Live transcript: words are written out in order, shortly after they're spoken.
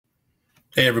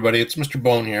Hey everybody, it's Mr.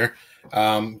 Bone here.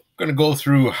 I'm going to go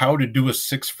through how to do a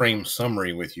 6-frame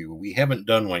summary with you. We haven't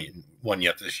done one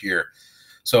yet this year,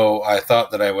 so I thought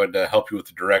that I would help you with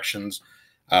the directions.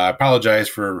 I apologize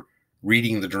for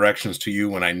reading the directions to you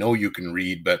when I know you can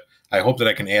read, but I hope that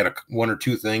I can add one or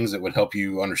two things that would help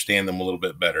you understand them a little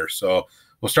bit better. So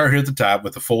we'll start here at the top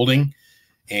with the folding,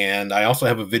 and I also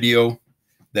have a video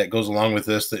that goes along with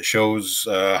this that shows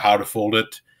how to fold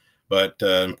it. But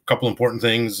a couple important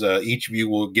things. Each of you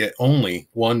will get only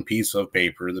one piece of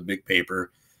paper, the big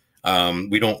paper.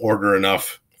 We don't order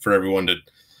enough for everyone to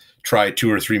try 2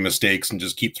 or 3 mistakes and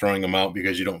just keep throwing them out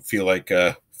because you don't feel like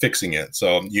fixing it.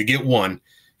 So you get one.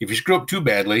 If you screw up too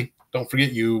badly, don't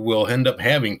forget you will end up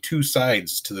having 2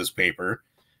 sides to this paper,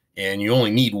 and you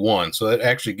only need one. So that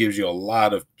actually gives you a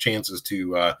lot of chances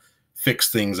to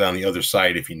fix things on the other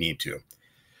side if you need to.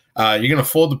 You're going to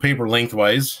fold the paper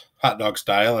lengthwise, hot dog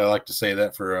style. I like to say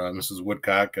that for Mrs.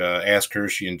 Woodcock. Ask her.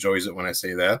 She enjoys it when I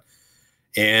say that.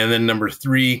 And then number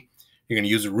 3, you're going to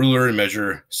use a ruler and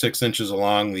measure 6 inches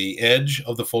along the edge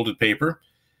of the folded paper.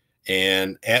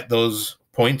 And at those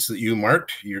points that you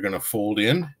marked, you're going to fold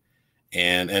in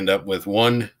and end up with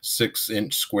 1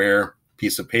 6-inch square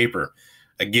piece of paper.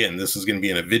 Again, this is going to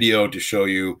be in a video to show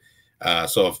you.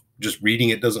 So if just reading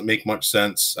it doesn't make much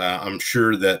sense, I'm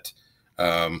sure that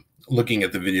looking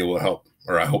at the video will help,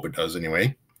 or I hope it does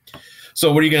anyway.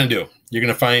 So what are you going to do? You're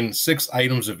going to find 6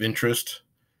 items of interest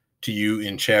to you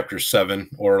in chapter 7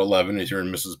 or 11 if you're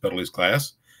in Mrs. Peddley's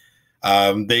class.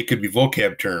 They could be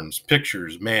vocab terms,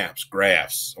 pictures, maps,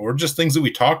 graphs, or just things that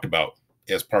we talked about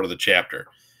as part of the chapter.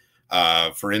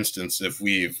 For instance, if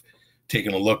we've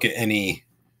taken a look at any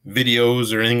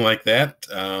videos or anything like that,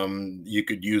 you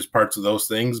could use parts of those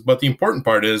things. But the important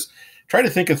part is try to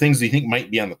think of things that you think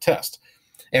might be on the test.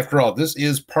 After all, this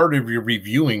is part of your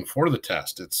reviewing for the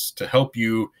test. It's to help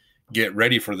you get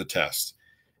ready for the test.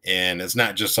 And it's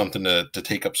not just something to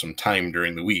take up some time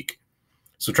during the week.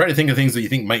 So try to think of things that you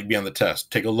think might be on the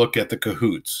test. Take a look at the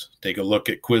Kahoots. Take a look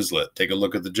at Quizlet. Take a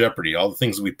look at the Jeopardy, all the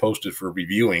things that we posted for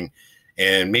reviewing,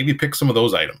 and maybe pick some of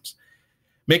those items.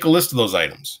 Make a list of those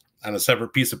items on a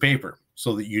separate piece of paper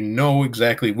so that you know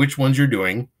exactly which ones you're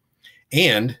doing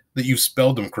and that you've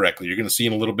spelled them correctly. You're going to see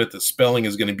in a little bit that spelling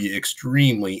is going to be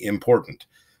extremely important.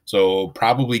 So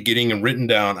probably getting them written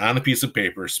down on a piece of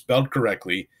paper, spelled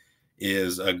correctly,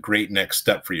 is a great next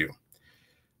step for you.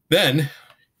 Then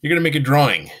you're going to make a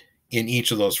drawing in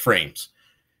each of those frames.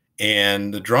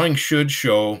 And the drawing should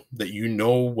show that you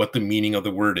know what the meaning of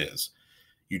the word is.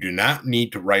 You do not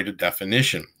need to write a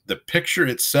definition. The picture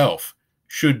itself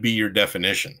should be your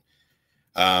definition.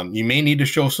 You may need to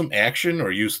show some action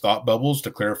or use thought bubbles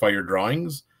to clarify your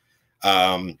drawings.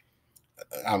 I'm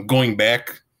going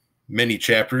back many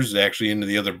chapters actually into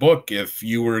the other book. If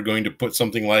you were going to put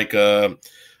something like a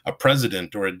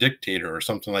president or a dictator or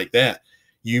something like that,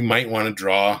 you might want to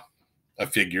draw a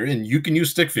figure, and you can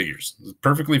use stick figures. It's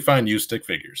perfectly fine to use stick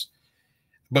figures.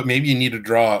 But maybe you need to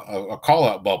draw a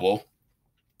call-out bubble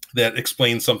that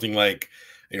explains something like,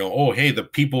 oh, hey, the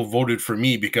people voted for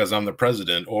me because I'm the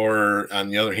president. Or on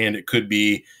the other hand, it could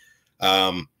be,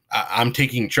 I'm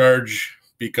taking charge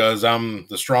because I'm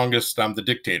the strongest, I'm the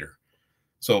dictator.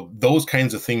 So those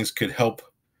kinds of things could help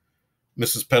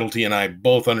Mrs. Peddlety and I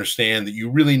both understand that you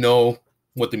really know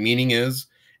what the meaning is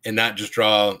and not just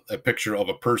draw a picture of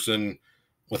a person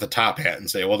with a top hat and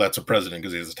say, well, that's a president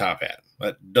because he has a top hat.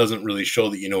 That doesn't really show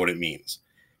that you know what it means.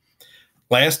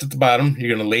 Last, at the bottom,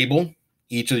 you're going to label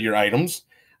each of your items.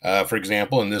 For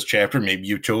example, in this chapter, maybe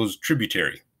you chose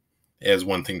tributary as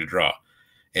one thing to draw.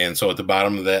 And so at the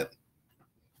bottom of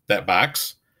that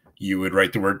box, you would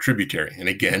write the word tributary. And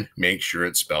again, make sure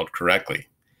it's spelled correctly.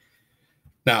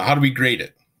 Now, how do we grade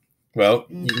it? Well,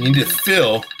 you need to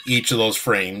fill each of those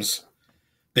frames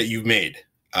that you've made.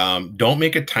 Don't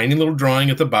make a tiny little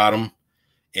drawing at the bottom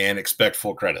and expect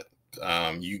full credit.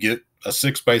 You get a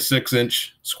 6 by 6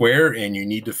 inch square and you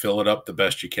need to fill it up the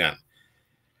best you can.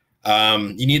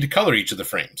 You need to color each of the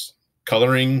frames.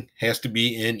 Coloring has to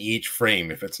be in each frame.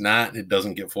 If it's not, it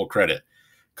doesn't get full credit.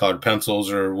 Colored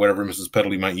pencils or whatever Mrs.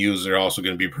 Peddley might use are also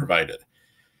going to be provided.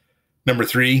 Number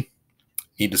 3, you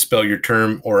need to spell your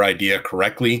term or idea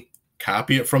correctly.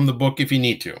 Copy it from the book if you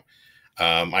need to.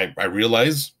 I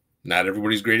realize not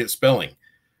everybody's great at spelling,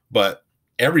 but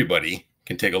everybody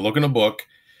can take a look in a book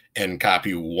and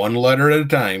copy one letter at a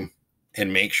time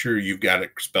and make sure you've got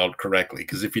it spelled correctly.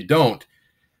 Because if you don't,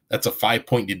 that's a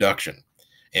 5-point deduction.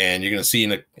 And you're going to see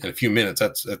in a few minutes,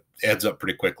 that adds up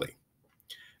pretty quickly.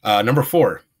 Number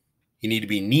 4, you need to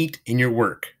be neat in your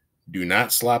work. Do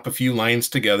not slop a few lines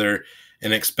together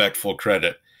and expect full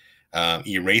credit.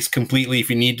 Erase completely if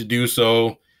you need to do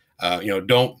so.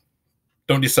 Don't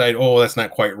Don't decide, oh, that's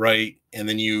not quite right, and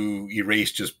then you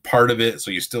erase just part of it,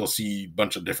 so you still see a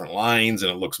bunch of different lines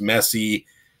and it looks messy.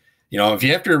 If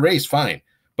you have to erase, fine,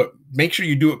 but make sure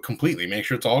you do it completely. Make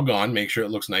sure it's all gone. Make sure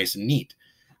it looks nice and neat.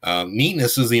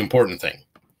 Neatness is the important thing.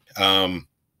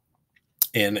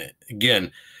 And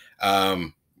again,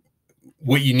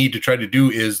 what you need to try to do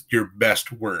is your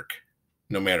best work,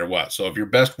 no matter what. So if your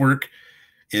best work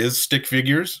is stick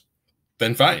figures,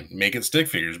 then fine, make it stick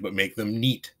figures, but make them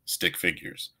neat stick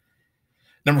figures.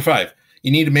 Number 5,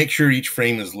 you need to make sure each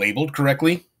frame is labeled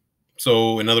correctly.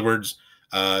 So in other words,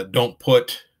 don't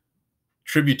put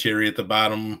tributary at the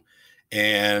bottom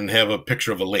and have a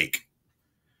picture of a lake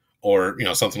or,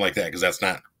 something like that, because that's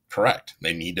not correct.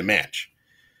 They need to match.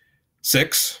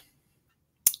 6,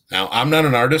 now I'm not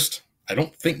an artist. I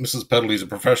don't think Mrs. Pedley is a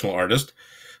professional artist,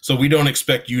 so we don't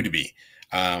expect you to be.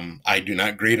 I do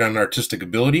not grade on artistic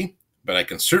ability, but I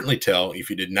can certainly tell if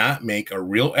you did not make a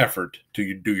real effort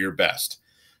to do your best.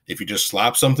 If you just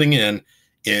slop something in,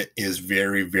 it is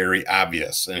very, very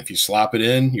obvious. And if you slop it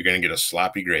in, you're going to get a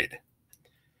sloppy grade.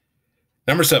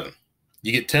 Number 7,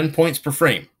 you get 10 points per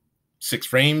frame. 6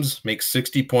 frames make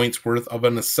 60 points worth of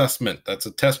an assessment. That's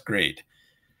a test grade.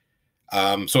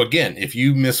 So again, if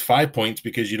you miss 5 points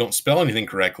because you don't spell anything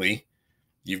correctly,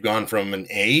 you've gone from an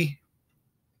A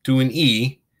to an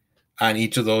E on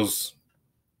each of those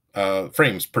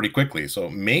frames pretty quickly. So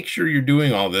make sure you're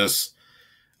doing all this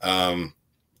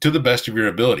to the best of your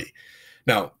ability.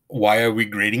 Now, why are we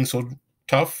grading so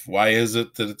tough? Why is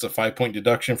it that it's a 5-point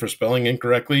deduction for spelling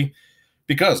incorrectly?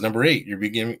 Because number 8,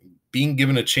 you're being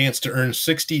given a chance to earn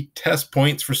 60 test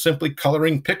points for simply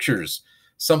coloring pictures,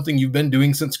 something you've been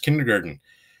doing since kindergarten.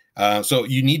 So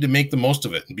you need to make the most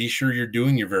of it and be sure you're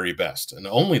doing your very best. And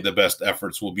only the best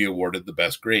efforts will be awarded the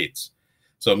best grades.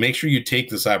 So make sure you take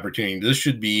this opportunity. This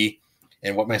should be,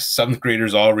 and what my 7th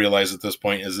graders all realize at this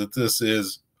point, is that this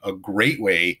is a great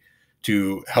way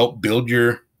to help build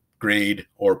your grade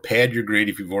or pad your grade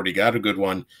if you've already got a good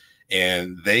one.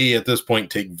 And they, at this point,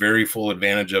 take very full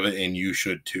advantage of it, and you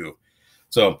should too.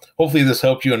 So hopefully this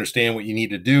helped you understand what you need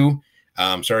to do.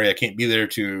 Sorry I can't be there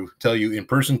to tell you in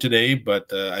person today,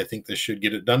 but I think this should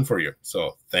get it done for you.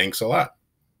 So thanks a lot.